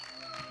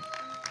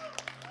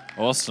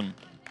Awesome.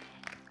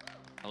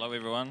 Hello,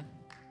 everyone.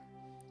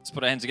 Let's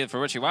put our hands together for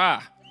Richie.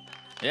 Wow.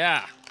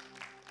 Yeah.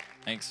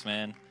 Thanks,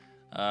 man.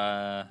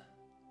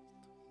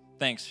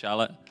 Thanks,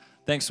 Charlotte.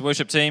 Thanks,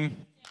 worship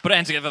team. Put our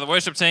hands together for the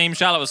worship team.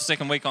 Charlotte was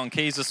second week on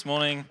keys this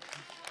morning.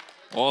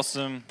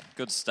 Awesome.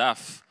 Good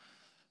stuff.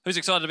 Who's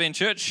excited to be in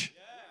church?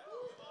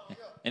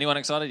 Anyone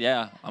excited?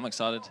 Yeah, I'm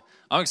excited.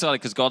 I'm excited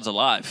because God's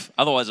alive.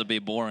 Otherwise, it'd be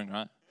boring,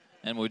 right?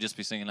 And we'll just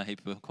be singing a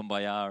heap of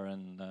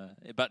kumbaya.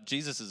 But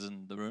Jesus is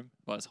in the room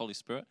by His Holy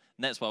Spirit.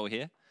 And that's why we're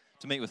here,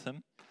 to meet with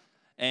Him.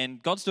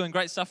 And God's doing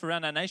great stuff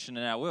around our nation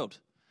and our world.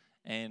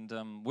 And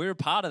we're a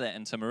part of that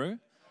in Timaru.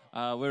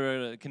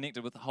 We're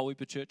connected with a whole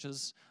heap of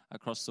churches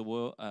across the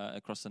world,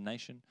 across the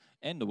nation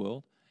and the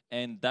world.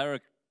 And they're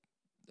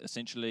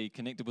essentially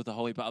connected with a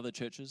whole heap of other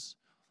churches.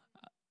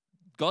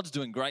 God's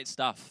doing great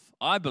stuff,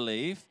 I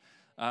believe,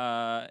 in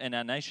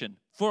our nation.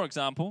 For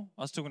example,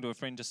 I was talking to a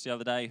friend just the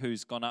other day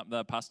who's gone up,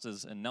 the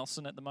pastors in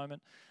Nelson at the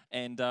moment,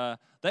 and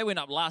they went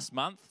up last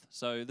month,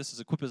 so this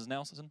is Equippers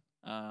Nelson,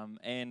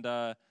 in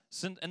the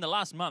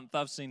last month,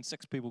 I've seen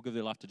 6 people give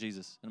their life to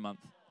Jesus in a month.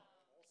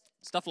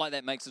 Stuff like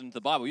that makes it into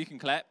the Bible. You can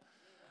clap.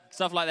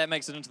 Stuff like that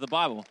makes it into the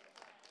Bible.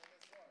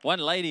 One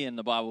lady in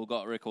the Bible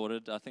got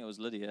recorded, I think it was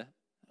Lydia.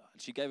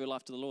 She gave her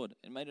life to the Lord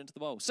and made it into the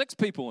Bible. 6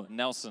 people in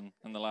Nelson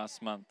in the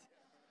last month.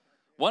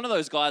 One of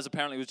those guys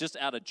apparently was just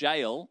out of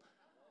jail,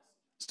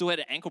 still had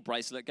an ankle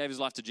bracelet, gave his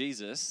life to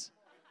Jesus,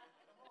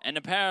 and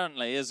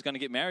apparently is going to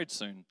get married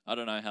soon. I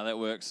don't know how that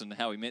works and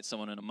how he met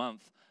someone in a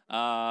month.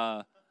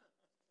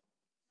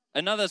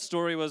 Another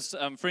story was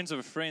friends of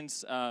a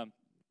friend's,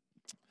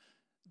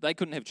 they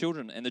couldn't have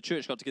children, and the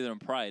church got together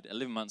and prayed.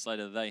 11 months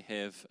later, they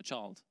have a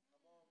child.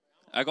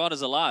 Our God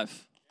is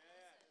alive.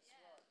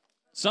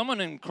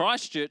 Someone in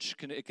Christchurch,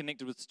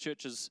 connected with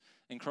churches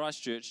in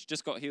Christchurch,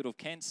 just got healed of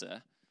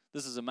cancer.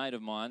 This is a mate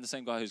of mine, the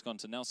same guy who's gone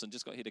to Nelson,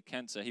 just got healed of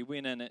cancer. He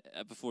went in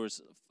before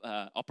his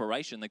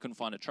operation. They couldn't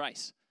find a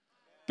trace.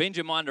 Bend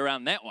your mind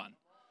around that one.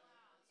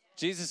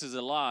 Jesus is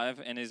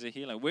alive and is a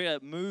healer. We're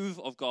a move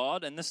of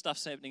God, and this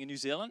stuff's happening in New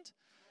Zealand,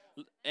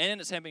 and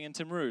it's happening in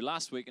Timaru.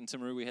 Last week in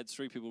Timaru, we had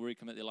 3 people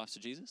recommit their lives to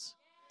Jesus.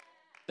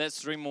 That's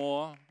 3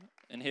 more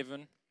in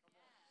heaven.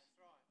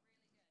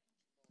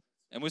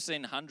 And we've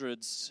seen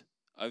hundreds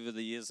over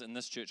the years in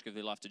this church give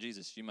their life to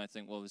Jesus. You may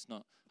think, well, there's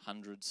not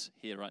hundreds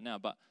here right now,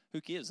 but who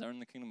cares? They're in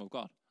the kingdom of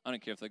God. I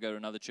don't care if they go to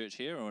another church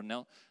here or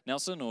in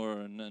Nelson or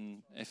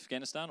in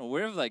Afghanistan or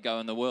wherever they go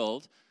in the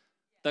world,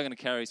 they're going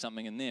to carry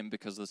something in them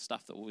because of the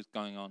stuff that was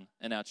going on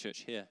in our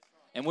church here.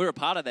 And we're a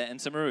part of that in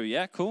Timaru,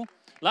 yeah? Cool.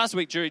 Last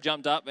week, Jerry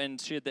jumped up and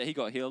shared that he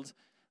got healed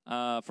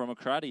from a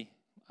karate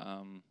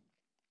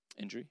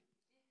injury.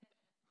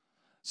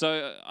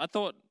 So I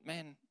thought,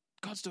 man,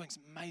 God's doing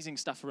some amazing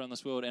stuff around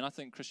this world, and I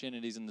think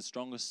Christianity's in the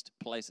strongest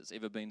place it's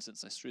ever been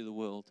since the history of the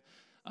world.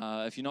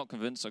 If you're not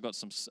convinced, I've got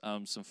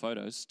some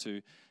photos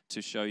to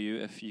show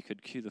you. If you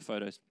could cue the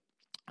photos,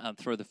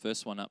 throw the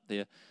first one up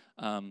there.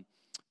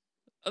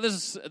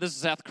 This is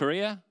South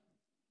Korea.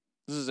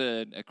 This is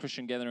a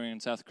Christian gathering in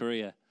South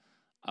Korea.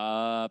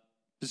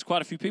 There's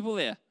quite a few people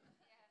there.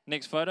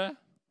 Next photo.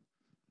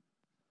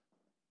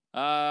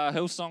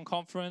 Hillsong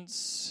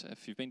Conference.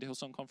 If you've been to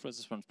Hillsong Conference,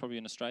 this one's probably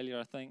in Australia,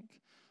 I think.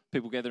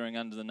 People gathering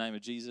under the name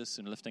of Jesus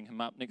and lifting Him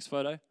up. Next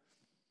photo.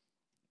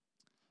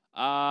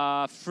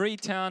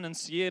 Freetown in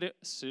Sierra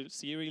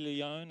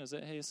Leone, is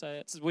that how you say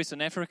it? It's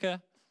Western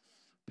Africa.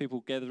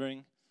 People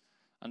gathering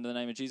under the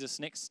name of Jesus.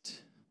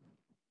 Next.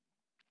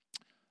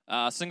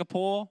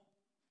 Singapore,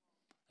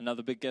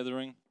 another big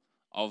gathering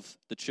of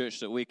the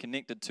church that we're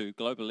connected to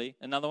globally.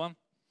 Another one.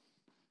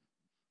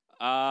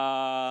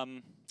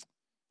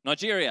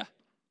 Nigeria.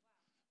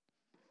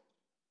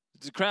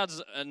 The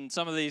crowds in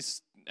some of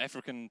these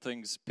African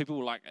things,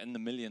 people like in the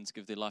millions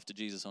give their life to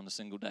Jesus on a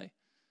single day.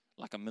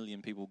 Like 1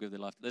 million people give their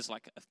life. There's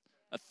like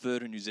a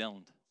third in New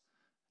Zealand.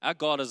 Our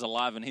God is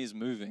alive and He's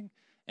moving.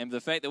 And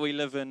the fact that we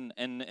live in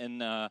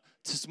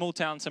small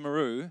town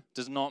Timaru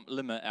does not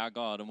limit our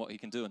God and what He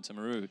can do in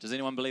Timaru. Does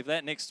anyone believe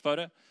that? Next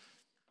photo.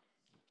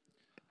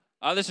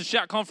 This is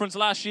Shout Conference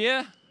last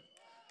year.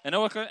 And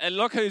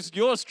look who's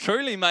yours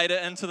truly made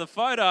it into the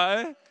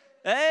photo.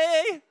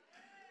 Hey!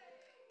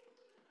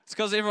 It's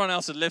because everyone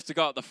else had left to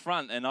go at the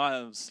front, and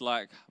I was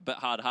like a bit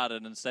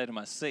hard-hearted and stayed in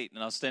my seat,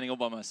 and I was standing all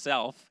by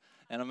myself,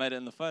 and I made it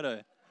in the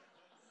photo.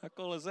 How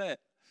cool is that?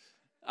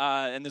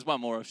 And there's one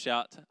more of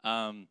Shout.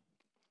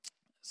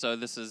 So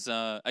this is,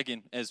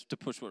 again, as to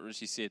push what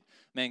Richie said,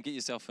 man, get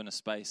yourself in a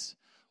space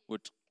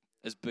which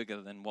is bigger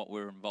than what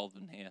we're involved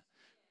in here.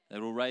 It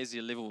will raise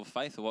your level of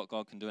faith of what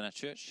God can do in our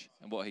church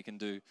and what He can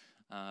do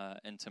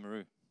in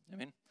Timaru.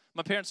 Amen.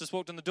 My parents just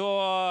walked in the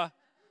door.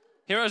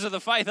 Heroes of the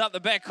Faith up the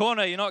back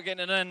corner. You're not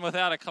getting it in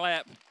without a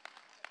clap.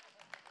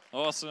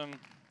 Awesome.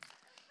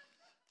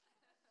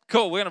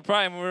 Cool, we're going to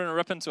pray and we're going to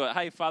rip into it.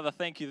 Hey, Father,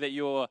 thank you that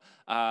you're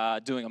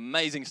doing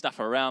amazing stuff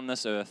around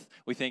this earth.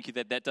 We thank you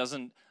that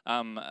doesn't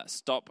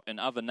stop in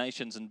other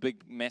nations and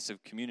big,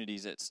 massive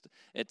communities.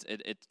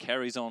 It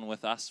carries on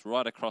with us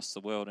right across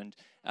the world. And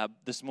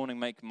this morning,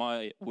 make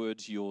my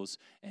words yours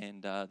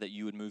and that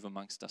you would move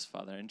amongst us,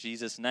 Father. In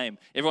Jesus' name.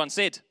 Everyone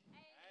said,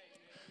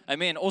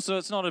 Amen. Also,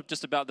 it's not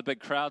just about the big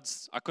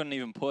crowds. I couldn't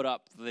even put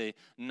up the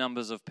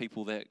numbers of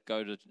people that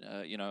go to,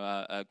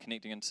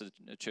 connecting into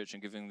the church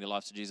and giving their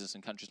lives to Jesus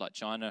in countries like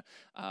China,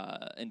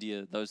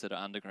 India, those that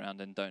are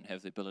underground and don't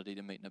have the ability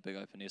to meet in a big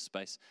open air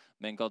space.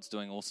 Man, God's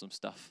doing awesome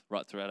stuff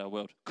right throughout our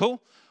world.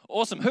 Cool?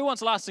 Awesome. Who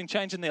wants lasting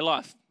change in their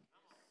life?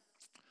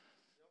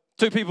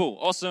 2 people.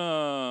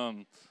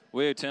 Awesome.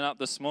 We turn up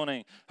this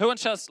morning. Who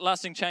wants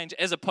lasting change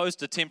as opposed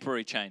to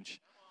temporary change?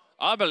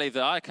 I believe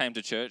that I came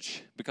to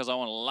church because I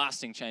want a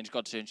lasting change,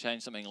 God to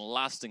change something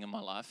lasting in my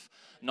life,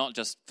 not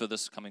just for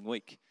this coming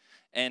week.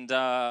 And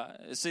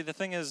see, the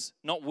thing is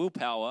not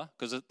willpower,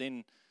 because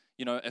then,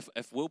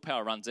 if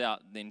willpower runs out,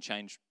 then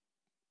change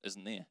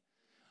isn't there.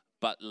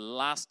 But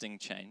lasting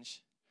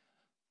change,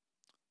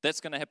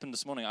 that's going to happen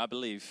this morning, I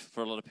believe,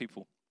 for a lot of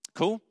people.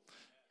 Cool?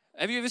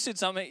 Have you ever said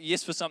something,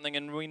 yes for something,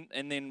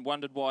 and then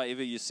wondered why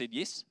ever you said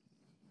yes?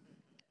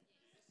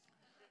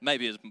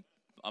 Maybe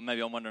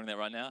I'm wondering that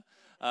right now.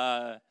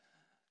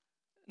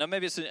 No,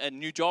 maybe it's a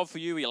new job for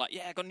you. Where you're like,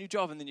 yeah, I got a new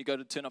job, and then you go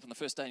to turn up on the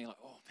first day, and you're like,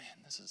 oh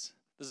man, this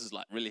is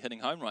like really hitting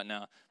home right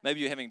now.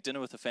 Maybe you're having dinner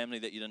with a family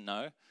that you didn't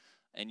know,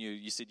 and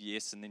you said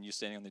yes, and then you're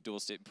standing on the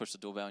doorstep, push the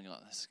doorbell, and you're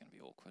like, this is going to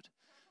be awkward.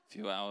 A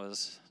few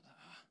hours.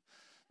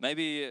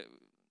 Maybe,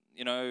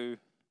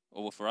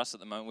 or for us at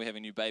the moment, we have a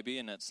new baby,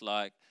 and it's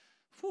like,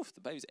 whew,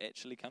 the baby's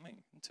actually coming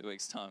in 2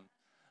 weeks' time.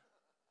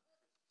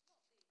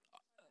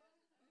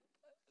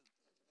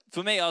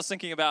 For me, I was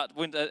thinking about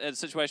a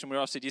situation where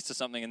I said yes to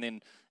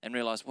something and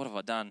realised, what have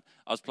I done?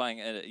 I was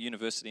playing at a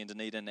university in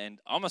Dunedin, and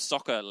I'm a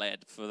soccer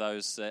lad for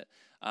those that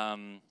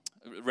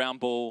round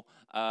ball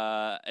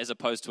as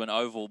opposed to an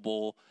oval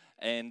ball.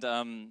 And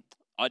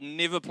I'd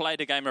never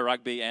played a game of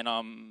rugby, and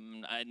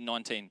I'm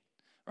 19,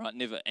 right?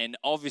 Never. And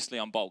obviously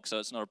I'm bulk, so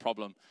it's not a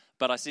problem.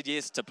 But I said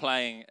yes to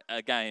playing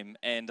a game,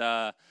 and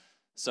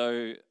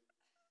so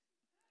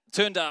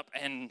turned up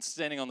and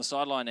standing on the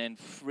sideline and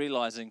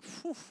realising,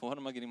 what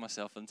am I getting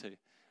myself into?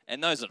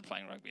 And those that are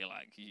playing rugby are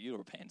like, you're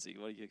a pansy,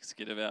 what are you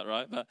scared about,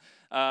 right? But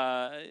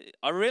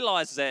I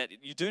realised that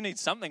you do need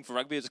something for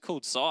rugby. It's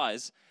called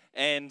size.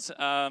 And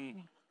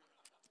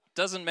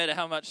doesn't matter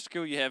how much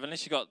skill you have,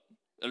 unless you've got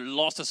a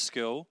lot of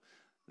skill,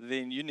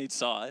 then you need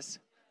size.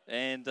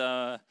 And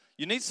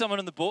you need someone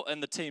in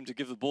the team to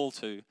give the ball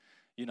to,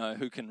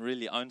 who can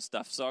really own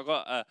stuff. So I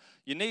got,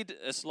 you need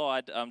a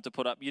slide to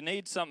put up. You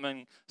need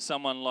someone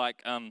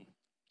like,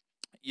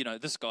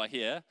 this guy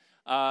here,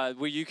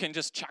 where you can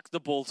just chuck the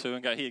ball to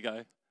and go, here you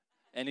go.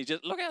 And he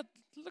just, look at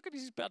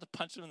he's about to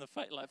punch him in the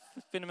face, like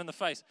fin him in the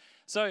face.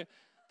 So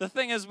the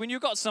thing is, when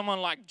you've got someone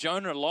like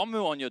Jonah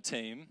Lomu on your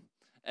team,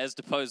 as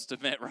opposed to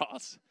Matt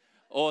Ross,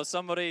 or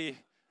somebody,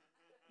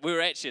 we were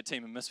actually a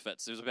team of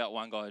misfits. There was about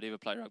one guy who'd ever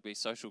played rugby,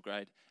 social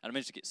grade, and I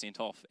managed to get sent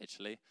off,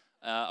 actually.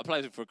 I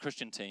played for a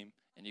Christian team,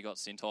 and you got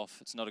sent off.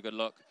 It's not a good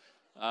look,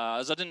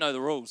 as I didn't know the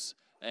rules,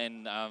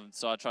 and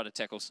so I tried to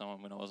tackle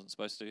someone when I wasn't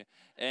supposed to.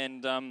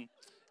 And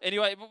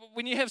anyway,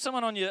 when you have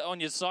someone on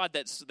your side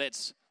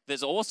that's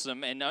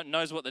awesome and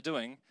knows what they're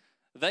doing,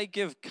 they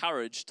give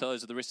courage to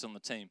those of the rest on the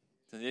team.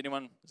 Is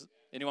anyone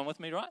with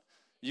me, right?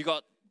 You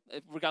got,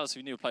 regardless if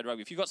you never played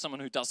rugby, if you've got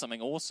someone who does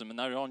something awesome and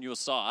they're on your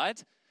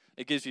side,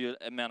 it gives you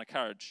an amount of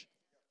courage.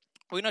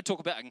 We're going to talk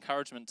about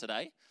encouragement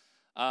today,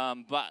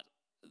 but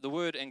the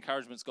word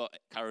encouragement's got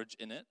courage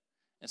in it.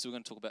 And so we're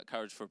going to talk about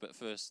courage for a bit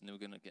first, and then we're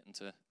going to get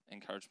into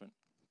encouragement.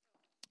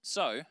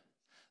 So,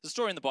 the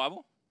story in the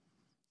Bible.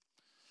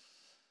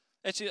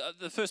 Actually,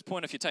 the first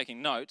point, if you're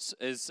taking notes,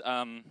 is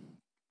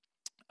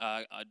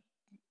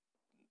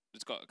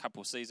it's got a couple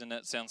of C's in it.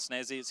 It sounds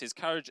snazzy. It says,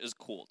 courage is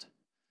caught.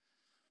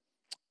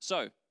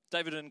 So,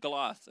 David and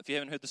Goliath. If you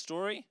haven't heard the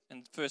story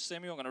in 1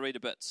 Samuel, I'm going to read a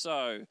bit.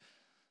 So,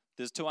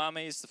 there's 2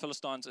 armies, the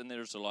Philistines and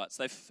the Israelites.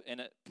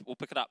 We'll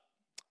pick it up.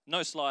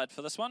 No slide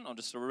for this one. I'll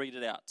just read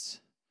it out.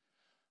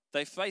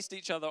 They faced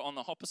each other on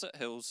the opposite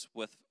hills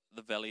with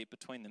the valley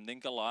between them. Then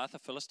Goliath, a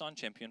Philistine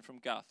champion from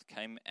Gath,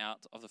 came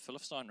out of the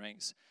Philistine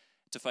ranks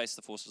to face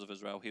the forces of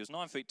Israel. He was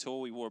 9 feet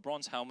tall. He wore a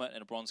bronze helmet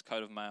and a bronze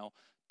coat of mail,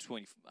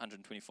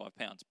 125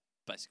 pounds,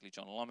 basically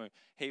John Lomu.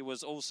 He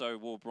also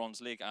wore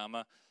bronze leg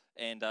armor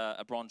and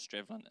a bronze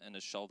javelin in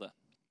his shoulder.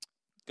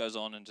 Goes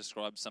on and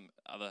describes some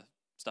other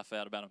stuff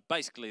out about him.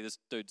 Basically, this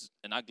dude's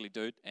an ugly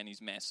dude and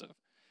he's massive.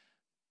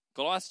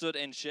 Goliath stood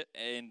and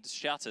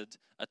shouted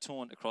a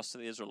taunt across to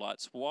the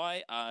Israelites.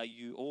 Why are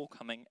you all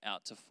coming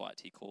out to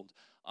fight? He called.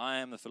 I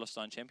am the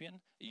Philistine champion.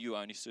 You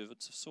only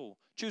servants of Saul.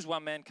 Choose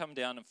one man, come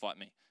down and fight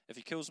me. If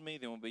he kills me,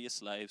 then we'll be your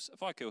slaves.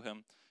 If I kill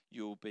him,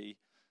 you will be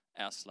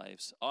our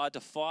slaves. I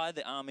defy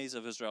the armies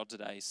of Israel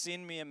today.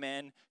 Send me a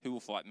man who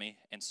will fight me.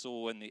 And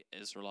Saul and the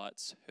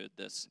Israelites heard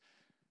this.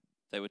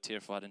 They were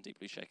terrified and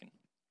deeply shaken.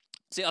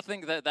 See, I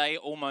think that they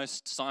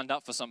almost signed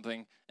up for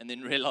something and then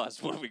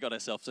realized, what have we got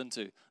ourselves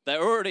into?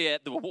 They're already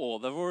at the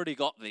war. They've already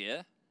got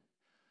there.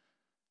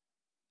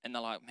 And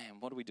they're like, man,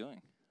 what are we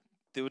doing?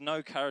 There was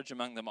no courage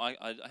among them. I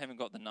haven't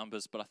got the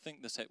numbers, but I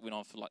think this went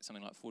on for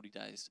something like 40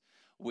 days,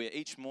 where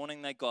each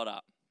morning they got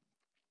up.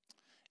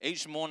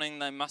 Each morning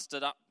they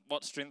mustered up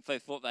what strength they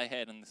thought they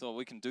had, and they thought,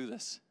 we can do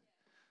this.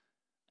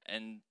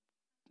 And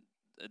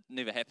it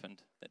never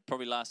happened. It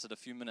probably lasted a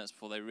few minutes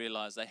before they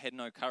realized they had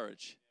no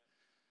courage.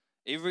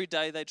 Every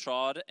day they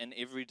tried and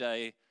every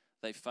day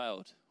they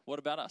failed. What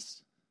about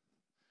us?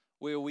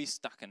 Where are we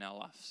stuck in our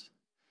lives?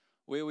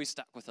 Where are we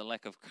stuck with a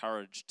lack of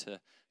courage to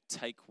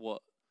take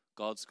what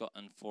God's got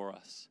in for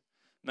us?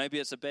 Maybe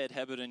it's a bad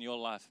habit in your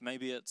life.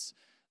 Maybe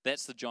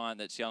that's the giant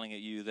that's yelling at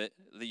you that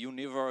you'll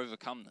never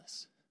overcome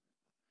this.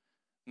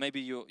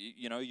 Maybe you'll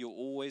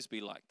always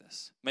be like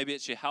this. Maybe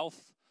it's your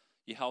health.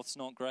 Your health's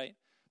not great.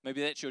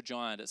 Maybe that's your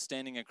giant. It's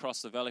standing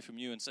across the valley from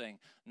you and saying,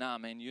 nah,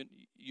 man,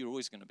 you're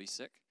always going to be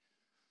sick.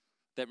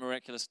 That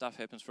miraculous stuff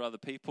happens for other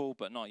people,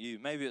 but not you.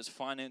 Maybe it's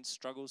finance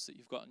struggles that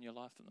you've got in your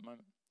life at the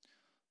moment.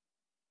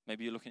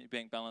 Maybe you're looking at your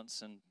bank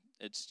balance and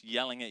it's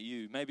yelling at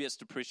you. Maybe it's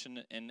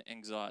depression and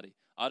anxiety.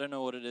 I don't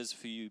know what it is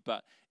for you,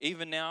 but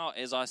even now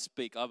as I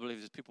speak, I believe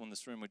there's people in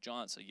this room where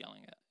giants are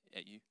yelling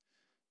at you.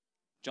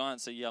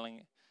 Giants are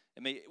yelling.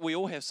 I mean, we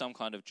all have some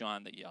kind of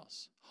giant that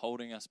yells,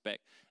 holding us back.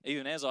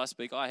 Even as I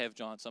speak, I have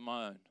giants of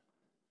my own.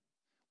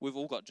 We've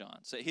all got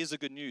giants. So here's the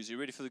good news. You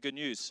ready for the good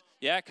news?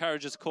 Yeah,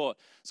 courage is caught.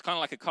 It's kind of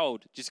like a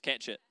cold. Just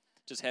catch it.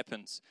 It just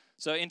happens.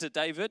 So enter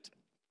David.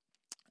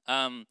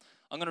 I'm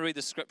going to read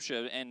the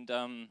scripture and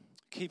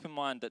keep in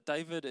mind that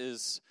David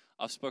is,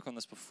 I've spoken on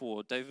this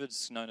before,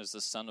 David's known as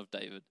the son of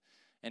David,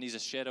 and he's a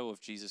shadow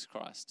of Jesus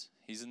Christ.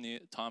 He's in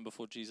the time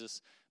before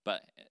Jesus,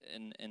 but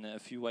in a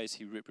few ways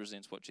he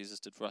represents what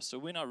Jesus did for us. So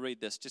when I read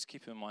this, just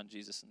keep in mind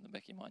Jesus in the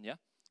back of your mind, yeah?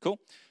 Cool?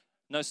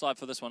 No slide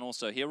for this one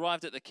also. He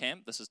arrived at the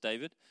camp, this is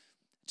David,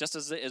 just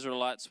as the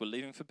Israelites were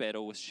leaving for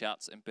battle with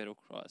shouts and battle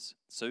cries.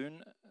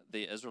 Soon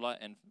the Israelite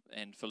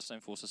and Philistine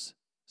forces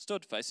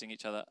stood facing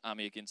each other,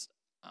 army against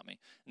army.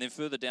 And then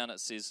further down it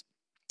says,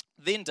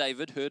 then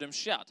David heard him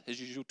shout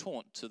his usual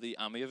taunt to the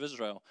army of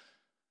Israel.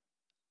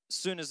 As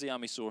soon as the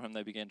army saw him,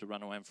 they began to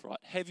run away in fright.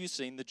 Have you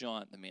seen the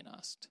giant? The men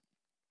asked.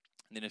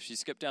 And then if you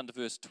skip down to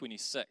verse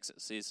 26,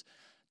 it says,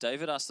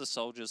 David asked the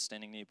soldiers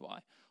standing nearby,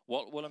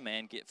 what will a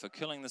man get for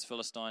killing this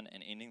Philistine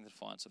and ending the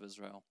defiance of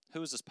Israel?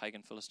 Who is this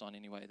pagan Philistine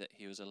anyway that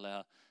he was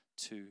allowed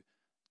to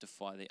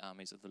defy the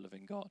armies of the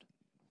living God?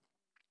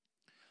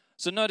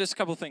 So notice a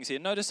couple of things here.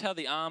 Notice how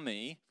the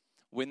army,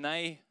 when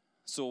they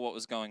saw what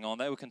was going on,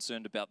 they were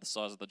concerned about the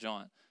size of the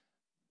giant.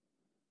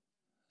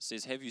 It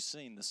says, have you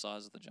seen the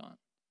size of the giant?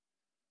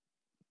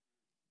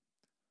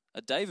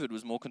 David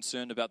was more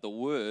concerned about the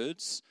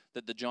words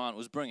that the giant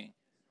was bringing.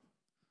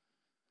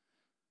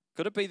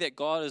 Could it be that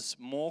God is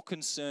more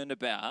concerned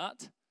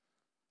about,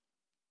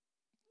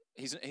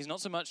 he's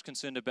not so much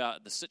concerned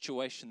about the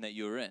situation that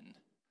you're in,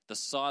 the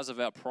size of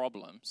our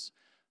problems,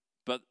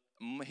 but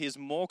he's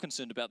more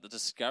concerned about the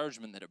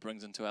discouragement that it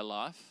brings into our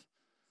life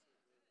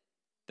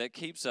that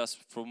keeps us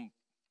from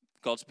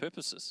God's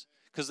purposes.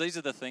 Because these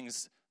are the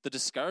things, the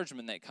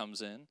discouragement that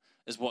comes in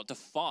is what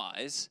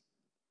defies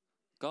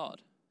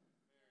God.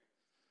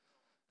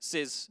 It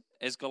says,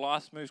 as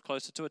Goliath moved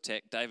closer to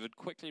attack, David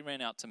quickly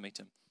ran out to meet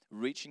him,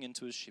 reaching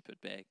into his shepherd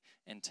bag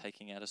and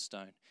taking out a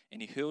stone.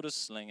 And he hurled his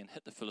sling and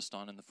hit the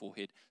Philistine in the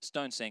forehead.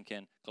 Stone sank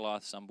in,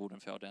 Goliath stumbled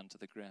and fell down to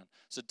the ground.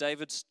 So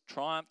David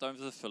triumphed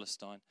over the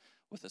Philistine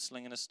with a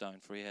sling and a stone,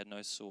 for he had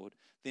no sword.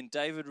 Then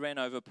David ran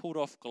over, pulled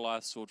off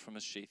Goliath's sword from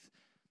his sheath,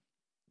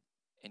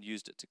 and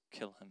used it to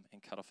kill him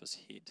and cut off his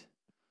head.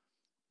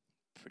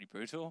 Pretty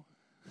brutal.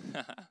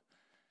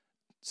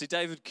 See,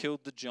 David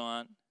killed the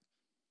giant.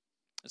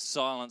 It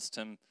silenced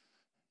him.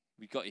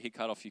 You got your head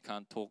cut off, you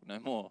can't talk no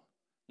more.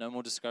 No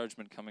more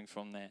discouragement coming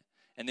from that.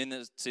 And then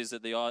it says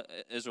that the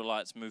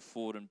Israelites move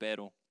forward in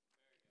battle.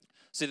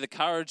 See, the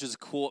courage is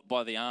caught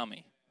by the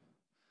army.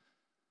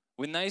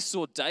 When they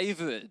saw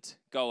David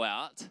go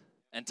out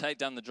and take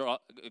down the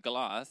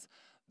Goliath,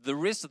 the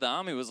rest of the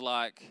army was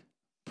like,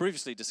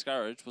 previously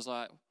discouraged, was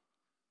like,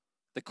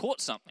 they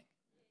caught something.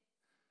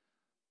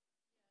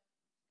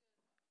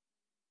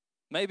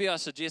 Maybe I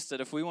suggest that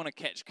if we want to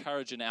catch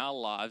courage in our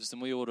lives, then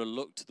we ought to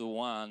look to the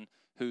one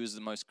who is the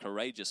most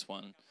courageous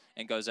one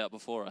and goes out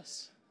before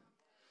us.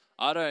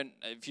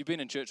 If you've been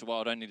in church a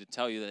while, I don't need to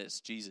tell you that it's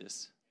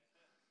Jesus.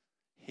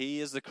 He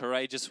is the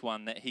courageous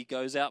one, that he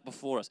goes out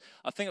before us.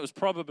 I think it was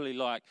probably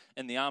like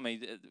in the army,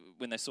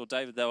 when they saw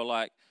David, they were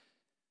like,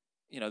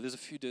 there's a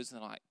few dudes and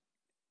they're like,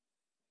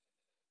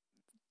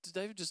 did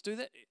David just do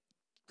that?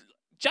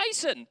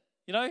 Jason,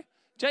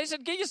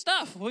 Jason, get your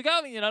stuff. We're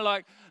going,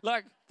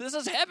 like this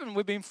has happened.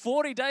 We've been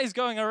 40 days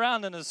going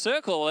around in a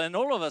circle, and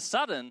all of a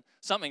sudden,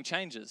 something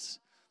changes.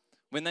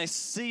 When they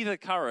see the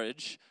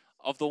courage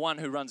of the one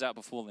who runs out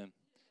before them.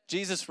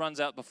 Jesus runs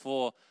out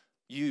before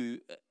you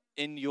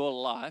in your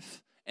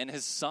life and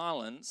has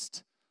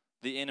silenced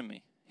the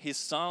enemy. He's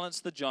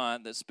silenced the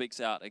giant that speaks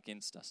out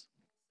against us.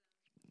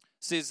 It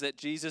says that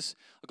Jesus,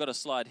 I've got a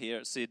slide here,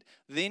 it said,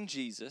 then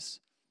Jesus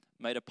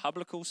made a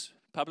public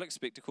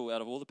spectacle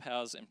out of all the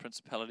powers and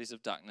principalities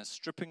of darkness,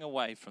 stripping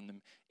away from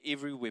them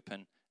every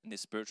weapon and their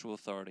spiritual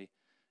authority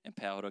and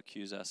power to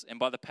accuse us. And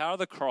by the power of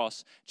the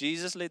cross,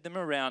 Jesus led them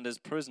around as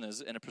prisoners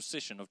in a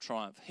procession of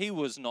triumph. He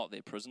was not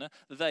their prisoner,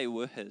 they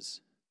were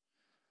his.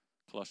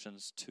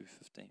 Colossians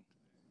 2:15.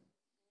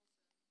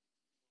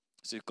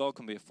 So if God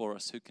can be for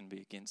us, who can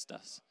be against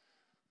us?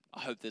 I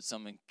hope there's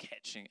something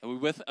catching.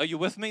 Are you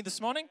with me this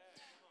morning?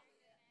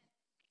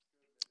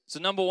 So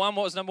number one,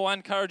 what was number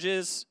one? Courage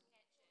is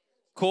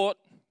caught.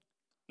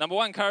 Number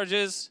one, courage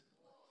is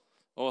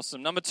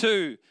awesome. Number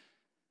two,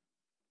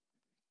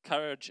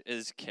 courage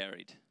is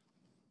carried.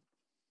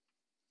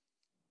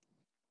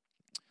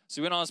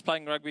 So when I was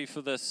playing rugby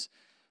for this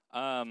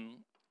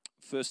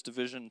first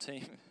division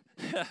team,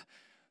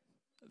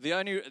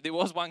 there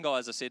was one guy,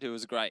 as I said, who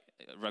was a great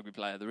rugby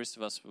player. The rest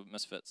of us were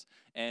misfits.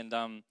 And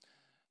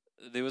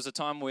there was a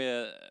time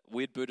where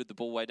we'd booted the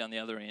ball way down the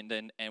other end,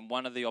 and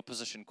one of the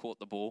opposition caught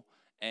the ball,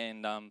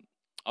 and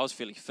I was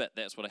fairly fit.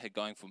 That's what I had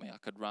going for me. I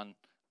could run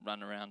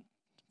around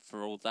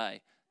for all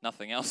day,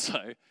 nothing else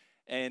though.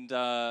 And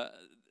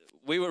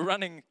we were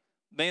running,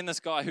 me and this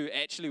guy who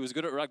actually was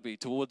good at rugby,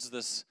 towards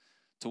this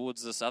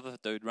other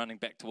dude running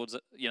back towards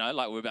it,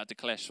 like we're about to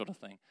clash sort of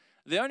thing.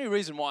 The only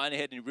reason why I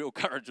had any real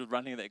courage with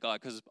running at that guy,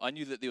 because I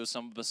knew that there was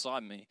someone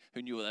beside me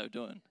who knew what they were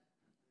doing.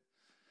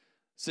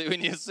 So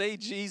when you see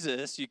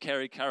Jesus, you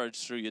carry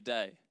courage through your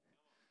day.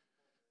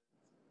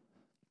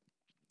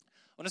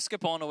 I want to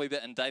skip on a wee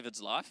bit in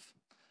David's life.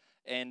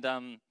 And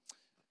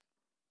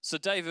so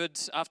David,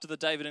 after the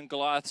David and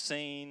Goliath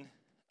scene,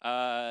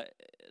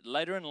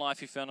 later in life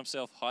he found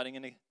himself hiding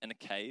in a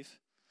cave.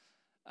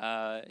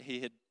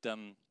 He had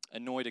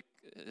annoyed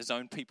his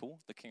own people,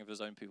 the king of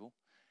his own people.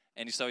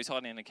 And so he's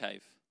hiding in a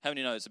cave. How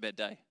many know it's a bad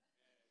day?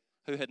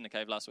 Who hid in a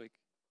cave last week?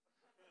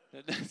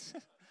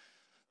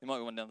 There might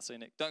be one down the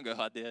scenic. Don't go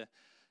hide there.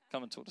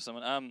 Come and talk to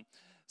someone.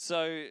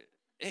 So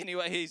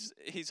anyway,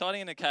 he's hiding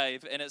in a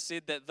cave, and it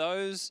said that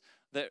those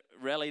that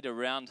rallied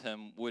around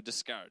him were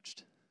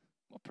discouraged.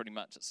 Well, pretty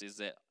much it says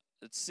that.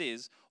 It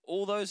says,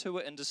 all those who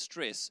were in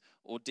distress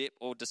or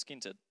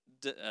discontented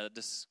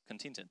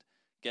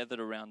gathered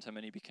around him,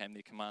 and he became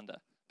their commander.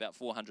 About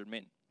 400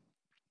 men.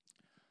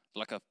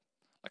 Like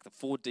the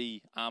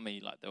 4D army,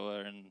 like they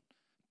were in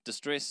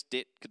distress,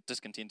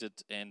 discontented,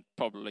 and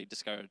probably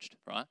discouraged,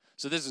 right?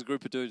 So this is a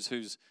group of dudes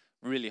who's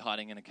really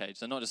hiding in a cage.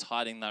 They're not just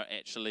hiding, they're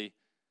actually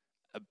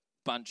a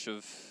bunch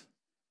of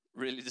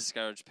really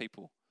discouraged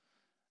people.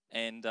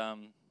 And let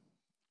me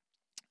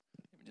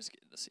just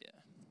get this here.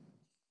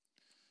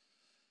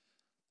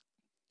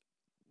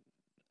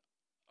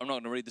 I'm not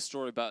going to read the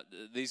story, but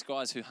these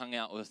guys who hung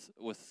out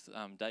with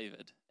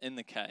David in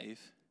the cave,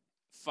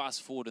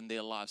 fast forward in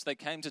their lives. They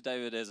came to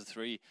David as a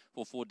 3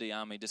 or 4D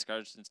army,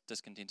 discouraged,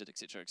 discontented,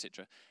 etc.,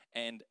 etc.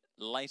 And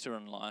later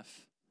in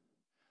life,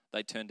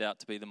 they turned out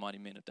to be the mighty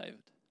men of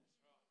David.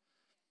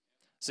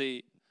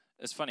 See,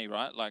 it's funny,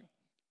 right? Like,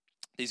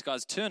 these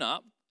guys turn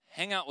up,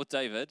 hang out with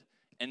David,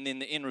 and then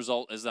the end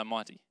result is they're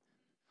mighty.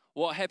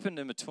 What happened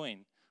in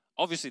between?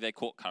 Obviously, they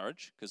caught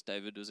courage, because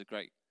David was a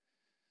great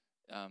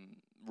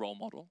role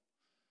model.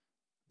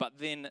 But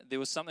then there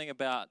was something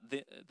about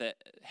that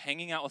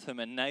hanging out with him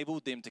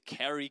enabled them to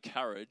carry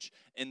courage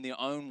in their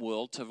own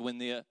world to win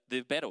their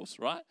battles,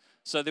 right?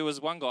 So there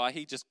was one guy,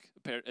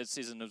 it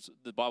says in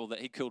the Bible that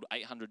he killed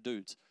 800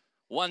 dudes.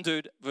 One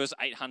dude versus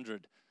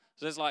 800.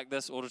 So there's like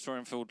this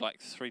auditorium filled like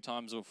 3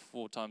 times or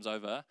 4 times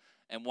over,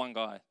 and one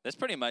guy. That's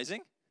pretty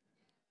amazing.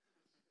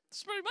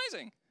 It's pretty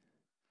amazing.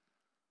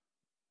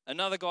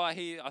 Another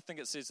guy, I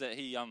think it says that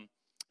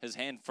his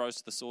hand froze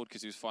to the sword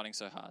because he was fighting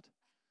so hard.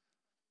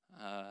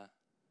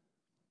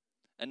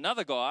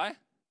 Another guy,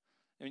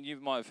 and you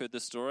might have heard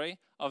this story,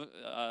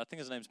 I think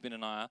his name's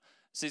Benaniah,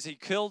 says he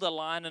killed a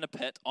lion in a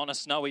pit on a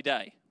snowy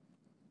day.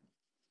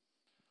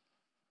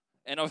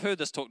 And I've heard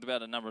this talked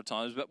about a number of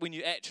times, but when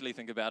you actually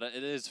think about it,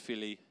 it is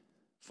fairly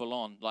full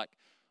on. Like,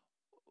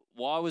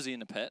 why was he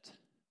in a pit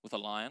with a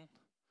lion?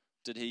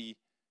 Did he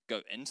go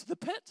into the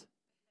pit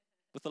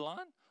with the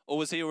lion? Or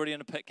was he already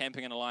in a pit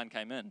camping and a lion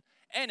came in?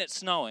 And it's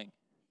snowing.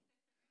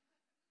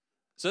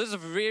 So this is a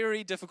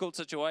very difficult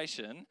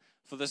situation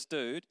for this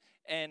dude.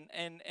 And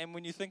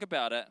when you think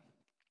about it,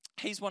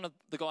 he's one of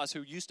the guys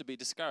who used to be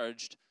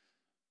discouraged,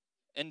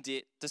 in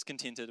debt,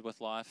 discontented with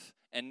life,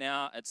 and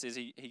now it says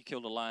he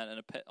killed a lion in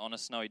a pit on a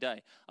snowy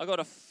day. I got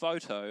a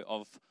photo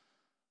of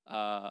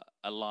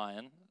a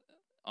lion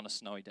on a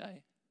snowy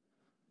day.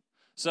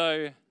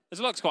 So it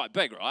looks quite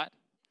big, right?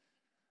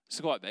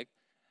 It's quite big.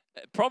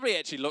 It probably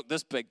actually looked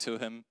this big to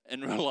him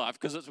in real life,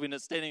 because when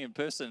it's standing in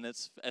person,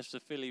 it's a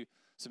fairly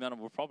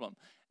surmountable problem.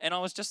 And I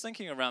was just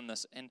thinking around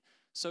this, and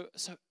so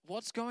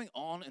what's going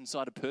on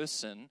inside a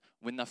person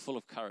when they're full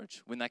of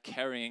courage, when they're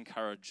carrying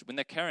courage, when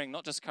they're carrying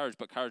not just courage,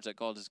 but courage that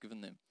God has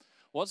given them?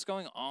 What's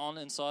going on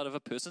inside of a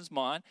person's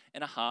mind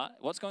and a heart?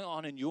 What's going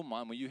on in your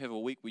mind when you have a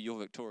week where you're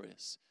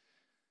victorious?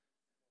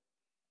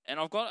 And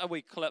I've got a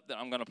wee clip that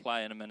I'm going to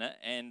play in a minute,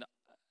 and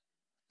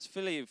it's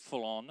fairly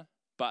full on,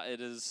 but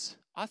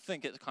I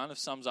think it kind of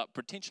sums up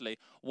potentially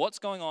what's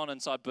going on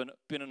inside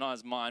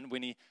Benaniah's mind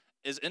when he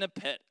is in a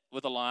pit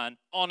with a lion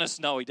on a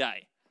snowy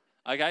day.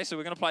 Okay, so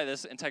we're going to play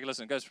this and take a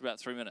listen. It goes for about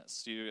 3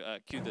 minutes. You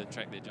cue the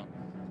track there, John.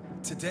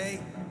 Today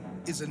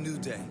is a new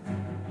day.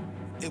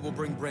 It will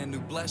bring brand new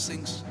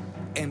blessings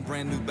and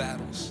brand new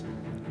battles.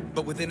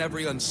 But within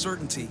every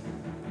uncertainty,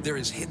 there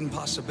is hidden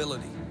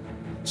possibility.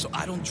 So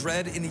I don't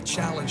dread any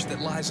challenge that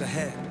lies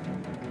ahead.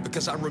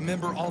 because I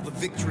remember all the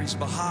victories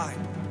behind.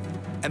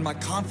 And my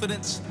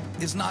confidence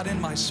is not in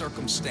my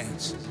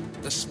circumstance.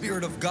 The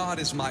Spirit of God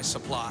is my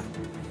supply.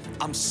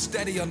 I'm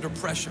steady under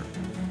pressure,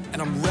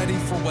 and I'm ready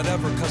for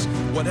whatever, because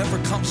whatever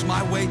comes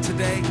my way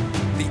today,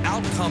 the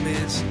outcome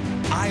is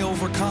I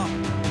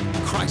overcome.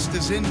 Christ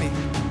is in me.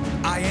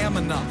 I am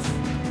enough.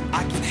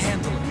 I can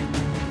handle it.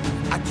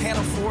 I can't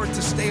afford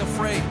to stay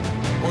afraid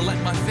or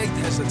let my faith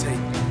hesitate.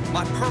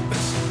 My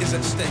purpose is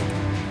at stake,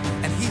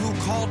 and he who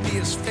called me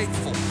is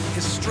faithful.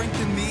 His strength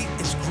in me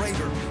is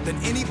greater than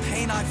any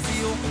pain I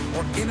feel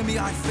or enemy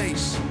I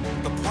face.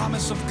 The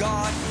promise of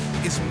God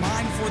is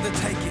mine for the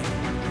taking.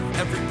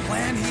 Every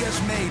plan he has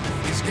made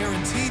is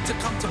guaranteed to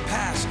come to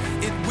pass.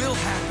 It will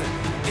happen.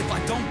 If I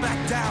don't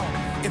back down,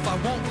 if I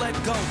won't let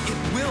go, it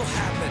will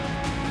happen.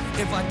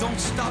 If I don't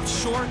stop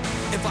short,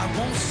 if I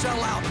won't sell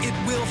out, it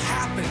will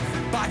happen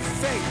by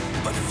faith.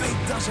 But faith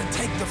doesn't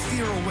take the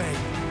fear away.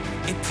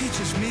 It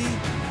teaches me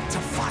to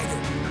fight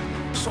it.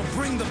 So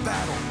bring the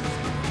battle.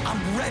 I'm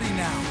ready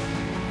now.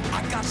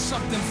 I got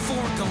something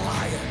for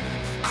Goliath.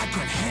 I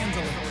can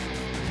handle it.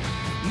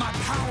 My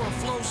power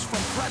flows from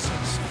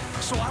presence,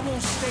 so I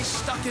won't stay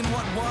stuck in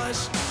what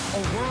was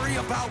or worry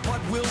about what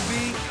will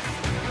be.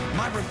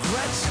 My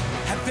regrets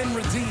have been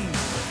redeemed,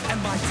 and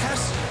my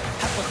tests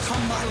have become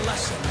my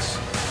lessons.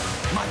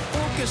 My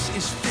focus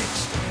is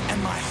fixed,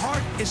 and my heart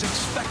is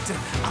expectant.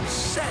 I'm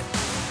set.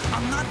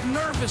 I'm not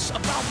nervous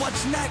about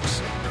what's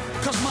next,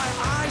 because my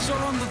eyes are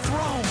on the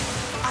throne.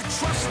 I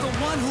trust the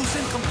one who's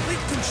in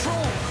complete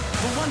control,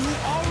 the one who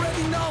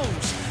already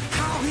knows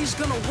how he's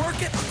gonna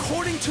work it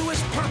according to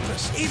his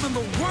purpose. Even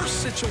the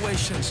worst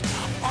situations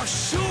are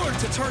sure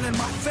to turn in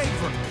my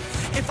favor.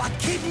 If I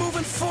keep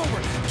moving forward,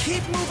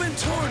 keep moving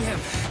toward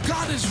him,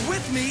 God is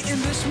with me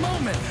in this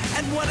moment.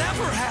 And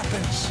whatever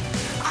happens,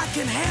 I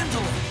can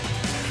handle it.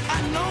 I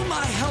know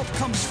my help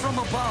comes from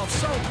above.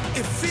 So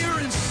if fear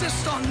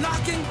insists on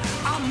knocking,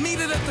 I'll meet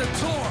it at the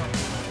door.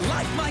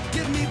 Life might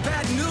give me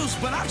bad news,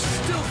 but I've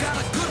still got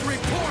a good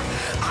report.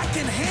 I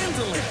can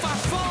handle it. If I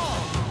fall,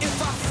 if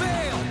I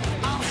fail,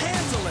 I'll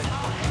handle it.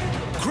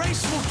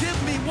 Grace will give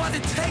me what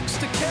it takes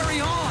to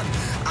carry on.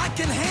 I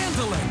can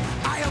handle it.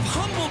 I have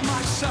humbled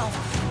myself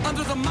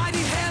under the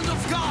mighty hand of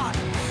God.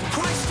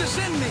 Christ is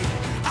in me.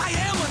 I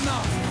am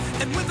enough.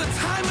 And when the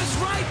time is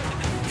right,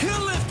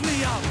 he'll lift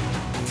me up.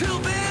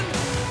 Till then,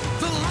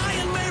 the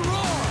lion may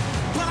roar,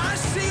 but I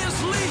see his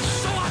leash,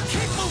 so I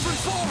keep moving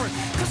forward.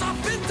 Cause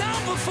I've been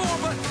down before,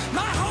 but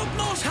my hope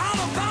knows how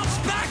to bounce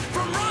back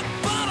from rock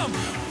bottom.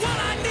 What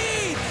I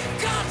need,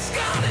 God's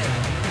got it.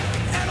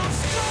 And I'm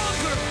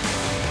stronger,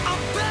 I'm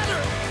better,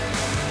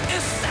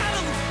 it's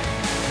settled.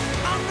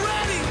 I'm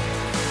ready,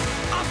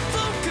 I'm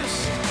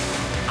focused,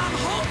 I'm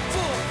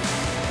hopeful,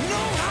 no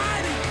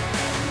hiding.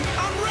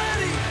 I'm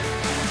ready,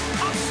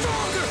 I'm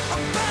stronger,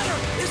 I'm better,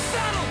 it's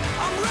settled.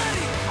 I'm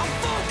ready, I'm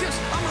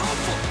focused, I'm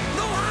hopeful,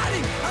 no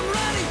hiding. I'm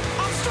ready,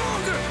 I'm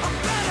stronger, I'm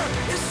better,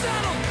 it's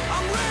settled.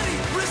 I'm ready,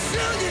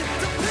 resilient,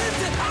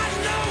 dependent, I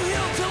know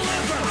he'll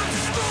deliver. I'm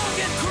strong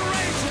and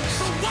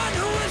courageous, the one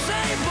who is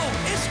able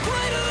is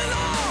greater than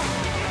all.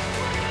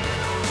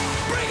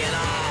 Bring it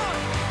on,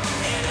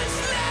 in his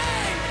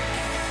name,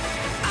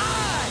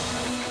 I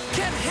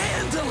can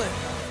handle it.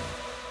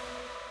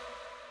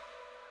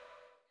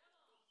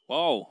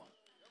 Whoa.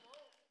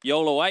 You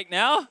all awake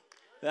now?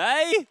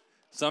 Hey?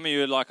 Some of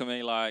you are like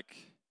me,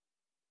 like,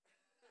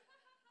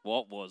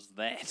 what was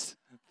that?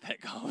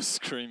 That guy was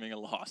screaming a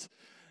lot.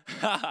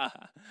 I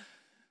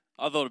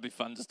thought it'd be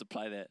fun just to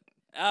play that.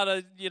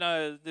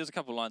 There's a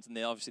couple of lines in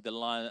there. Obviously, the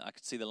lion, I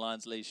could see the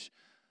lion's leash,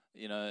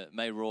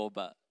 may roar,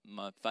 but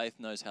my faith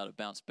knows how to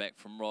bounce back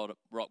from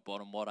rock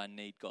bottom. What I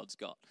need, God's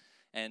got.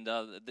 And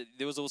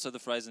there was also the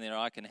phrase in there,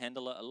 I can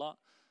handle it a lot.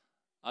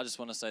 I just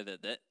want to say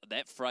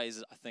that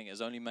phrase, I think,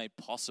 is only made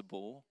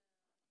possible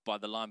by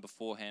the line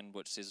beforehand,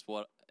 which says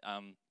what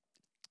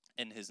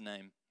in his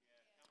name,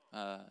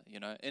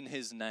 in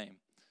his name.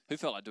 Who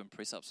felt like doing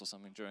press-ups or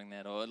something during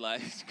that, or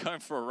like going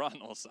for a run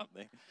or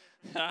something?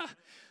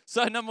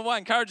 So number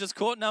 1, courage is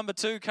caught. Number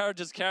 2,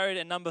 courage is carried.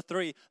 And number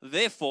 3,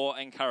 therefore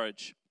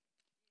encourage.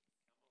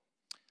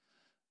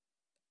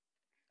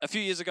 A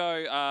few years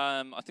ago,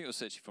 I think it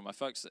was actually from my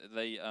folks,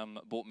 they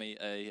bought me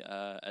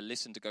a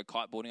lesson to go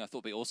kiteboarding. I thought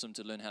it'd be awesome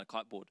to learn how to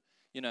kiteboard.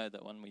 You know,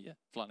 that one where you're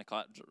flying a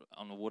kite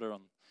on the water.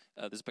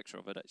 There's a picture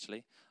of it,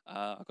 actually.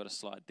 I've got a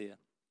slide there.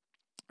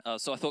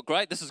 So I thought,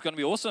 great, this is going to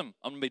be awesome.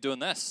 I'm going to be doing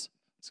this.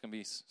 It's going to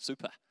be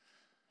super.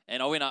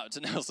 And I went up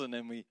to Nelson,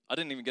 and I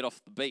didn't even get off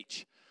the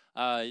beach.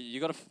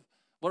 What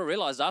I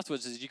realized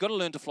afterwards is you got to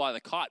learn to fly the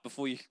kite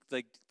before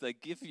they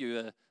give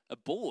you a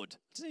board. I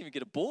didn't even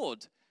get a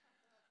board.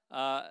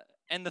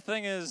 And the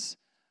thing is,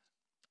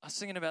 I was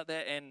thinking about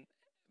that, and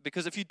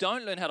because if you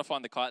don't learn how to fly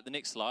the kite, the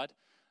next slide,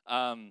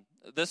 you're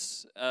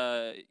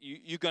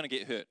going to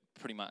get hurt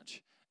pretty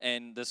much.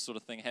 And this sort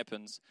of thing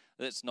happens.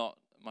 That's not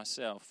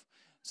myself.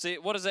 See,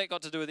 what has that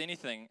got to do with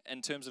anything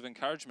in terms of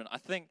encouragement? I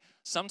think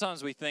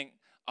sometimes we think,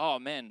 oh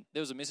man, there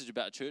was a message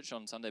about church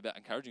on Sunday about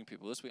encouraging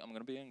people. This week I'm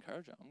going to be an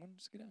encourager. I'm going to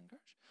just get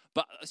encouraged.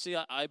 But see,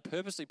 I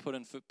purposely put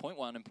in point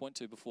 1 and point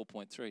 2 before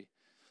point 3.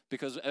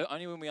 Because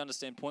only when we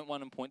understand point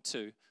 1 and point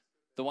 2,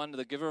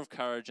 the giver of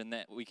courage, and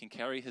that we can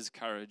carry his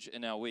courage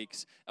in our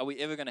weeks, are we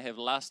ever going to have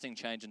lasting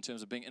change in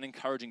terms of being an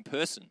encouraging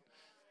person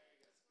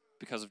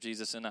because of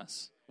Jesus in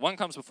us. One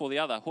comes before the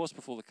other, horse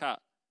before the cart.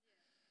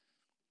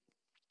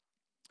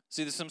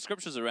 See, there's some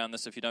scriptures around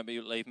this if you don't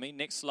believe me.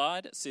 Next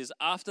slide. It says,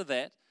 after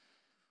that,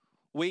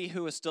 we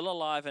who are still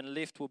alive and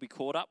left will be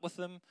caught up with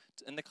them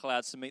in the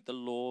clouds to meet the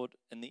Lord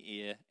in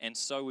the air, and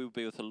so we will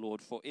be with the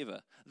Lord forever.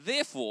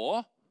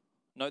 Therefore,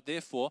 note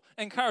therefore,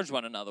 encourage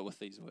one another with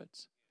these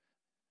words.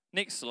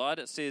 Next slide,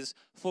 it says,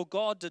 for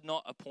God did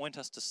not appoint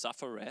us to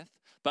suffer wrath,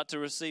 but to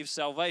receive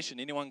salvation.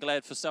 Anyone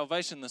glad for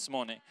salvation this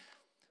morning?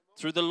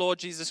 Through the Lord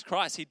Jesus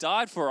Christ. He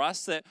died for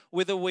us that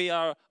whether we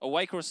are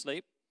awake or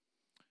asleep,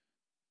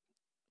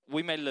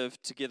 we may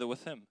live together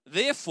with him.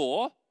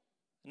 Therefore,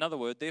 another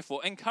word,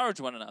 therefore, encourage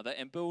one another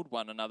and build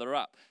one another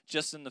up,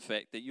 just in the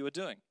fact that you are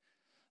doing.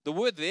 The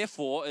word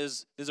therefore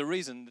is, there's a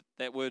reason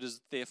that word is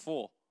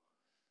therefore.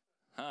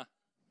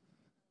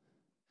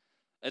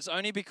 It's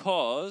only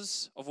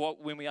because of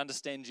when we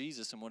understand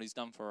Jesus and what he's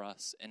done for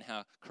us and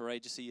how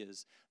courageous he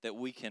is that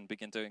we can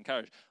begin to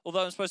encourage.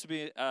 Although I'm supposed to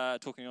be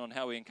talking on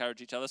how we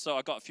encourage each other, so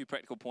I got a few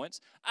practical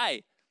points.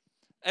 A,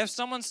 if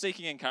someone's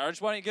seeking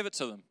encouragement, why don't you give it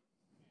to them?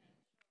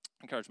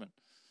 Encouragement.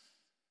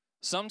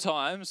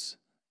 Sometimes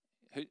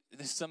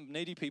there's some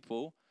needy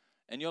people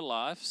in your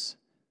lives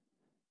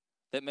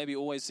that may be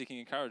always seeking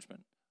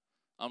encouragement.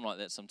 I'm like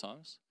that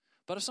sometimes.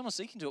 But if someone's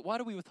seeking to it, why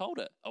do we withhold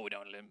it? Oh, we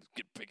don't let them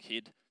get a big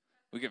head.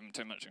 We give them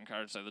too much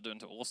encouragement, so they're doing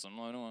too awesome.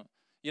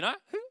 You know?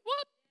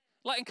 What?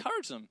 Like,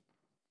 encourage them.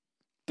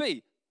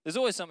 B, there's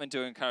always something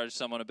to encourage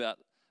someone about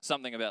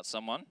something about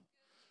someone,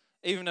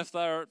 even if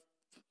they're,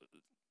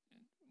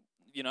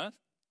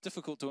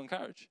 difficult to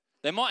encourage.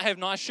 They might have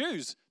nice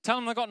shoes. Tell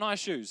them they got nice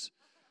shoes.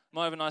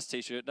 Might have a nice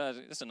t-shirt. No,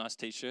 that's a nice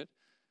t-shirt.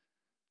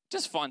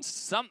 Just find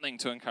something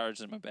to encourage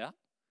them about.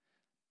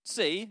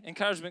 C,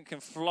 encouragement can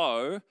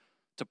flow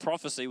to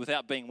prophecy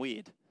without being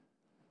weird.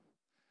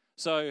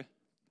 So,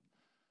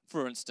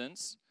 for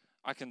instance,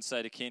 I can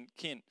say to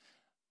Kent,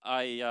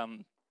 I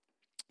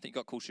think you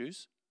got cool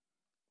shoes.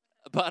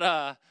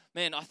 But,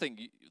 man, I think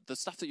the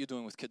stuff that you're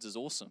doing with kids is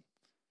awesome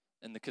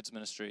in the kids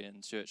ministry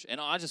and church.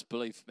 And I just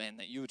believe, man,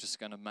 that you're just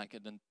going to make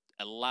it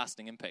a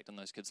lasting impact on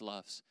those kids'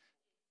 lives.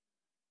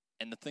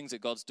 And the things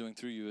that God's doing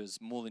through you is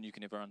more than you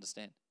can ever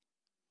understand.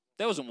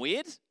 That wasn't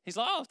weird. He's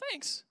like, oh,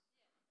 thanks.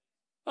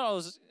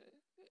 But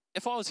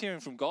if I was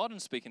hearing from God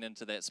and speaking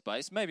into that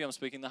space, maybe I'm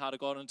speaking the heart of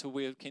God into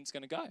where Kent's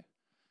going to go.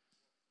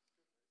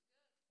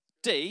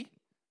 D,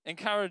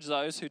 encourage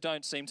those who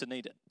don't seem to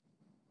need it.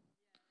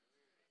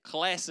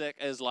 Classic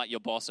is like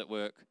your boss at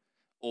work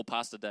or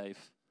Pastor Dave,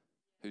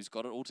 who's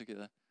got it all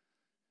together.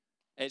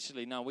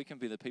 Actually, no, we can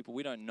be the people.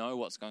 We don't know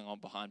what's going on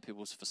behind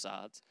people's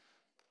facades.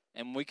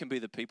 And we can be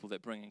the people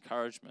that bring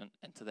encouragement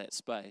into that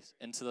space,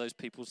 into those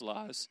people's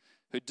lives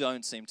who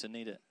don't seem to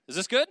need it. Is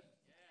this good?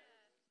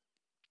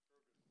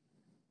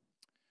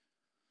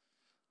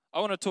 I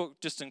want to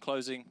talk just in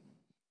closing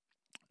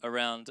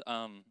around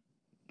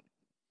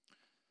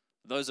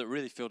those that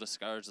really feel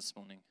discouraged this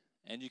morning.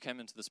 And you came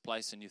into this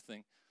place and you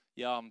think,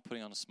 yeah, I'm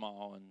putting on a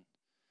smile,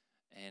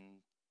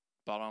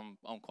 but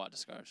I'm quite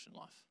discouraged in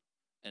life.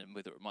 And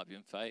whether it might be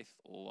in faith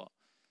or what.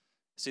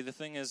 See, the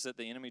thing is that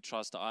the enemy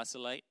tries to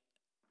isolate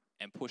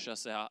and push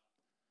us out,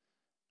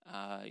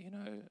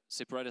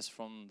 separate us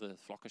from the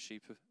flock of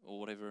sheep or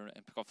whatever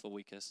and pick off the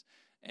weakest.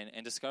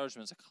 And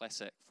discouragement is a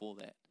classic for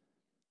that.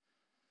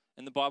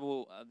 In the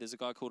Bible, there's a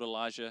guy called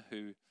Elijah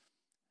who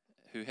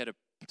had a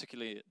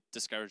particularly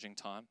discouraging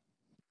time.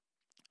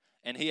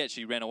 And he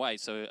actually ran away.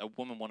 So a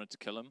woman wanted to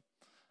kill him,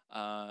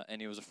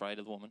 and he was afraid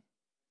of the woman.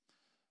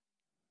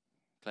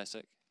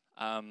 Classic.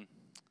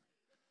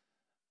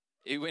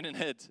 He went and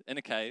hid in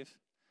a cave.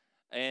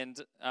 And,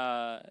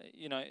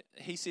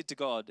 he said to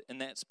God in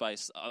that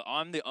space,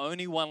 I'm the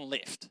only one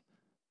left.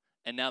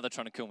 And now they're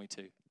trying to kill me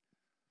too.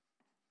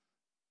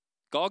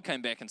 God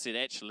came back and said,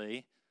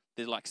 actually,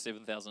 there's like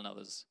 7,000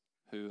 others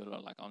who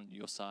are like on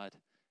your side.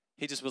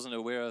 He just wasn't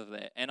aware of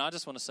that. And I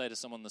just want to say to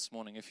someone this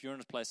morning, if you're in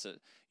a place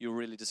that you're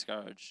really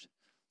discouraged,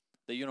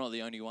 that you're not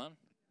the only one.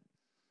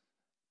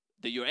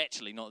 That you're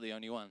actually not the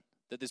only one.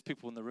 That there's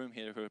people in the room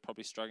here who are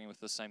probably struggling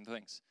with the same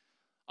things.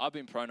 I've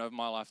been prone over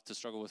my life to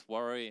struggle with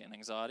worry and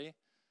anxiety.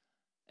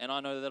 And I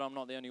know that I'm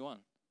not the only one.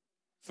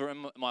 For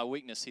in my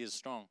weakness, he is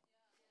strong.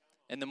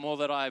 And the more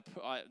that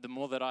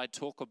I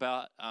talk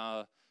about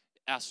our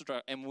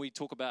struggle, and we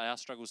talk about our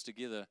struggles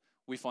together,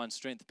 we find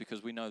strength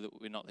because we know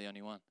that we're not the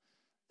only one.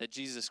 That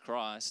Jesus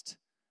Christ,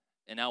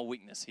 in our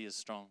weakness, he is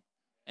strong.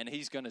 And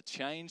he's going to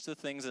change the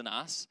things in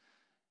us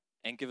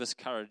and give us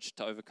courage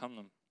to overcome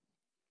them.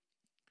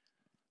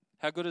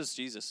 How good is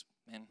Jesus,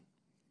 man?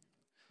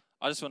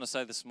 I just want to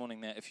say this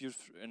morning that if you're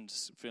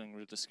feeling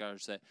really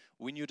discouraged, that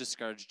when you're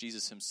discouraged,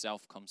 Jesus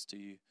himself comes to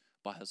you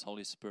by his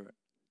Holy Spirit.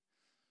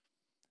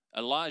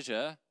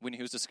 Elijah, when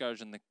he was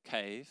discouraged in the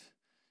cave,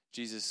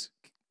 Jesus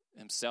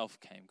himself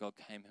came. God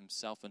came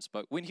himself and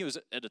spoke. When he was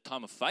at a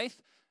time of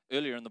faith,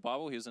 earlier in the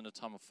Bible, he was in a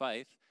time of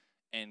faith,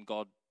 and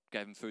God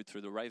gave him food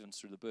through the ravens,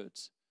 through the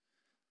birds.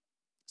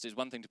 So it's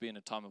one thing to be in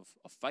a time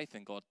of faith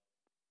in God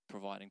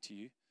providing to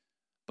you,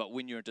 but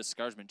when you're in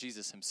discouragement,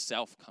 Jesus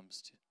himself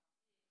comes to you.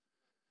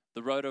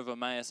 The road of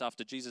Emmaus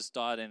after Jesus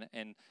died,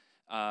 and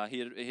he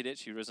had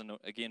actually risen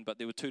again, but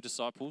there were 2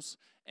 disciples,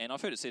 and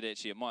I've heard it said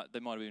actually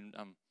they might have been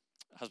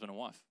husband and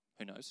wife,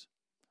 who knows.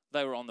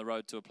 They were on the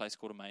road to a place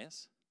called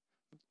Emmaus,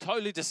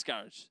 totally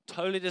discouraged.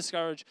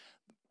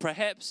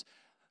 Perhaps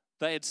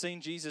they had seen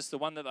Jesus, the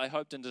one that they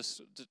hoped and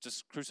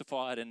just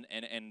crucified and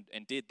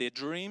dead. Their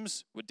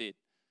dreams were dead.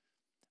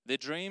 Their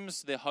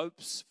dreams, their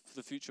hopes for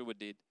the future were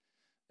dead,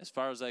 as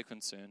far as they were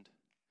concerned.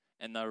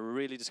 And they were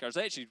really discouraged.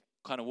 They actually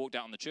kind of walked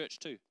out on the church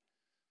too.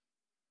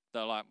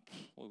 They were like,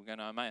 well, we're going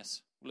to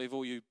Emmaus. We'll leave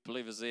all you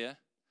believers there.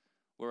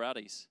 We're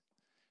outies.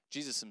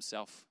 Jesus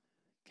himself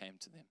came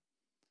to them.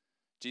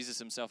 Jesus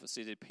himself, it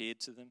said, appeared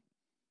to them.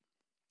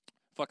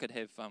 If I could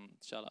have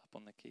Charlotte up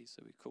on the keys,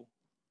 that'd be cool.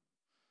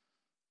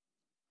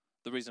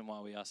 The reason why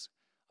we ask,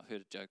 I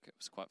heard a joke, it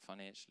was quite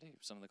funny actually,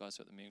 some of the guys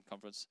who were at the Moon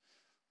Conference.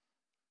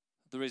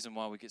 The reason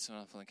why we get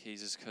someone up on the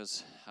keys is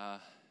because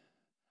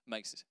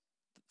makes it,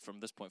 from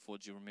this point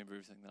forward, you remember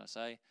everything that I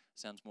say.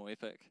 Sounds more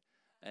epic.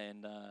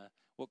 And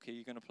what key are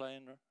you going to play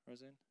in,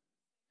 Roseanne?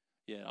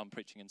 Yeah, I'm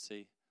preaching in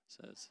C,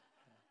 so it's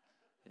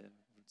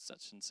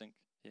such in sync.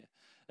 Yeah.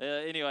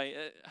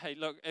 Anyway, hey,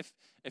 look,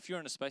 if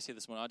you're in a space here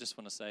this morning, I just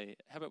want to say,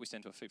 how about we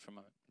stand to our feet for a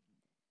moment?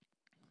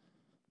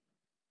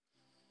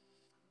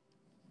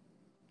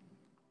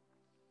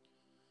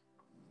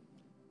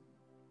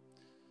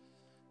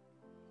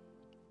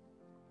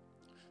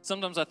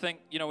 Sometimes I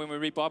think, when we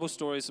read Bible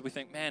stories, we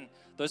think, man,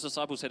 those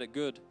disciples had it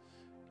good.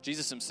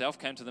 Jesus himself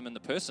came to them in the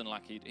person,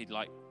 like he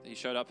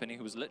showed up and he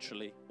was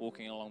literally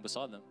walking along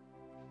beside them.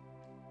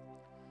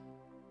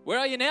 Where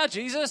are you now,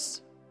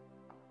 Jesus?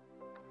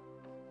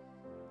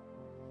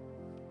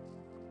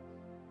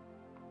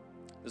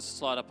 There's a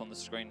slide up on the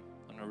screen.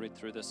 I'm going to read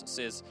through this. It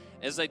says,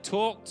 as they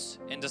talked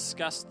and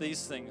discussed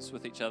these things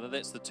with each other,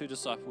 that's the 2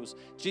 disciples,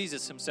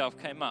 Jesus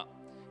himself came up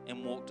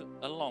and walked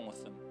along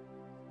with them.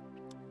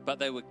 But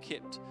they were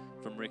kept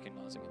from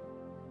recognizing him.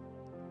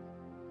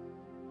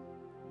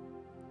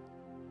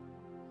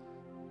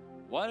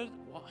 When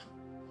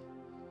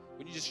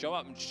you just show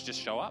up,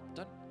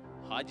 don't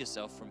hide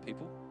yourself from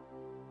people.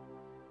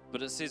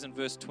 But it says in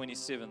verse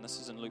 27,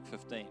 this is in Luke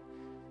 15.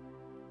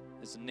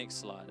 There's the next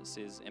slide. It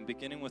says, and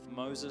beginning with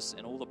Moses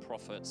and all the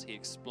prophets, he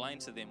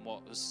explained to them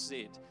what was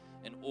said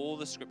in all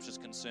the scriptures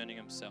concerning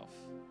himself.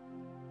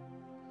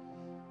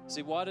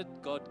 See, why did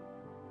God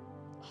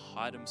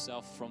hide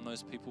himself from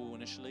those people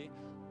initially?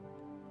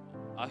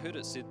 I heard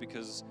it said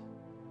because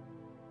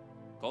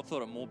God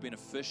thought it more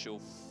beneficial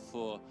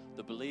for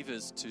the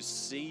believers to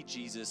see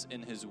Jesus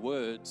in his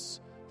words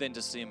than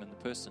to see him in the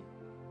person.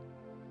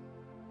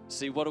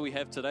 See, what do we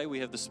have today? We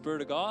have the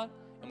Spirit of God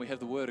and we have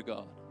the Word of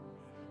God.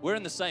 We're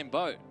in the same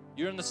boat.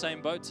 You're in the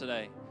same boat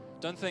today.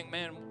 Don't think,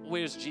 man,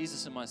 where's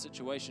Jesus in my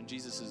situation?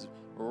 Jesus is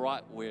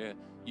right where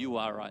you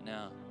are right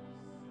now.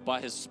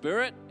 By his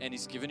Spirit, and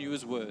he's given you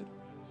his Word.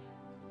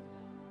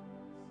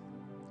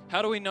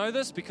 How do we know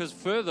this? Because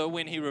further,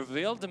 when he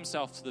revealed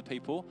himself to the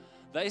people,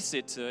 they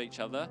said to each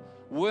other,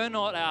 were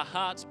not our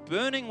hearts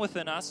burning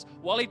within us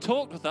while he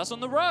talked with us on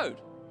the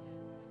road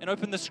and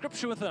opened the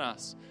scripture within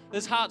us?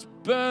 His hearts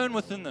burn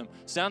within them.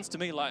 Sounds to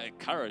me like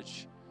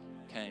courage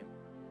came.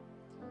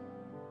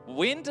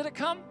 When did it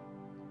come?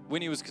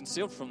 When he was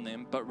concealed from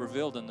them, but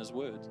revealed in his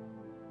word.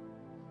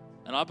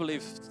 And I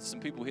believe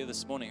some people here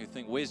this morning who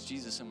think, where's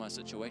Jesus in my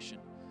situation?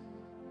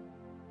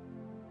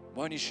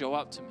 Won't he show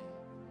up to me?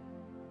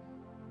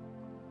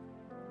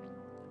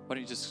 Why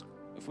don't you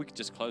if we could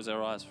just close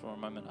our eyes for a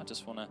moment. I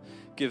just want to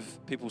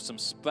give people some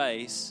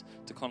space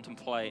to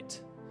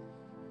contemplate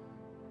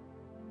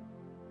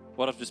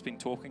what I've just been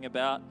talking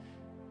about,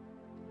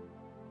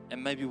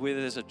 and maybe where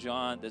there's a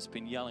giant that's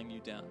been yelling you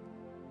down.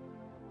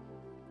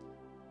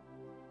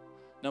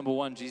 Number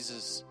one,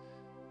 Jesus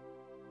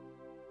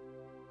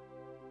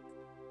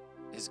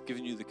has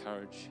given you the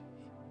courage.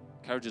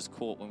 Courage is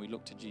caught when we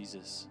look to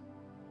Jesus.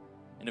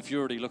 And if you're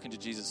already looking to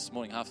Jesus this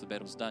morning, half the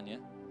battle's done, yeah?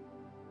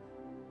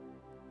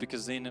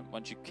 Because then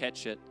once you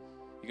catch it,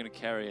 you're going to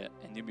carry it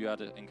and you'll be able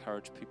to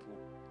encourage people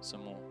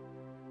some more.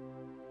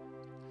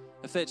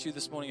 If that's you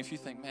this morning, if you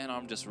think, man,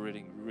 I'm just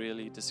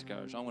really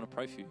discouraged, I want to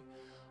pray for you.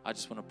 I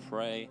just want to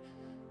pray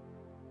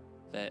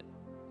that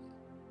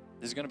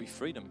there's going to be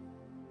freedom.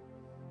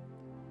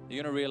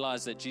 You're going to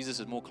realize that Jesus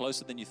is more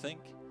closer than you think.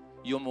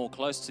 You're more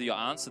close to your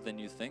answer than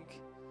you think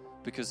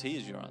because he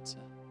is your answer.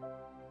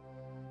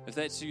 If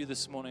that's you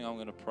this morning, I'm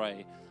going to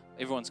pray.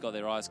 Everyone's got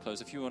their eyes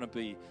closed. If you want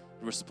to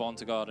respond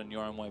to God in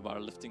your own way by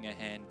lifting a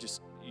hand,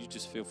 you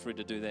just feel free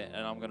to do that. And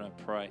I'm going to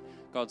pray.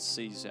 God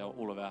sees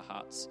all of our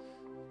hearts.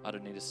 I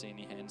don't need to see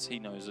any hands. He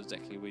knows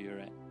exactly where you're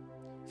at.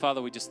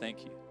 Father, we just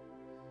thank you.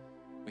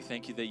 We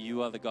thank you that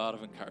you are the God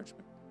of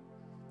encouragement.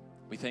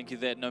 We thank you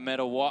that no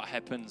matter what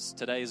happens,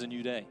 today is a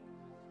new day.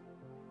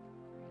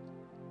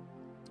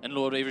 And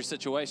Lord, every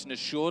situation is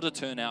sure to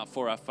turn out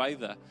for our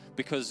favor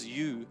because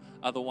you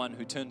are the one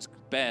who turns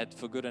bad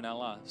for good in our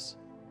lives.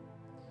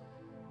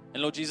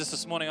 And Lord Jesus,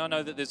 this morning I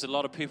know that there's a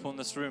lot of people in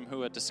this room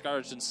who are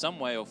discouraged in some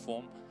way or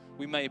form.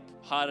 We may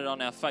hide it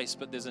on our face,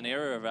 but there's an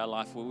area of our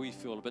life where we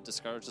feel a bit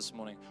discouraged this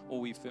morning,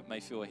 or we may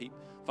feel a heap.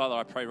 Father,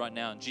 I pray right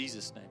now in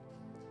Jesus' name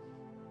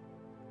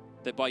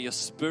that by your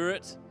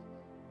Spirit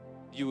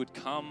you would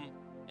come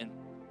in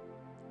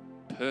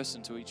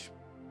person to each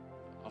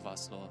of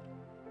us, Lord.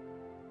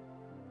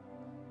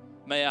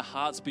 May our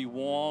hearts be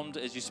warmed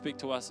as you speak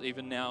to us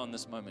even now in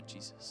this moment,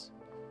 Jesus.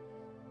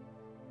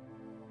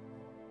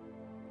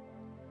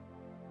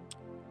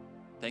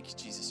 Thank you,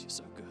 Jesus. You're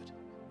so good.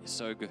 You're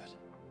so good.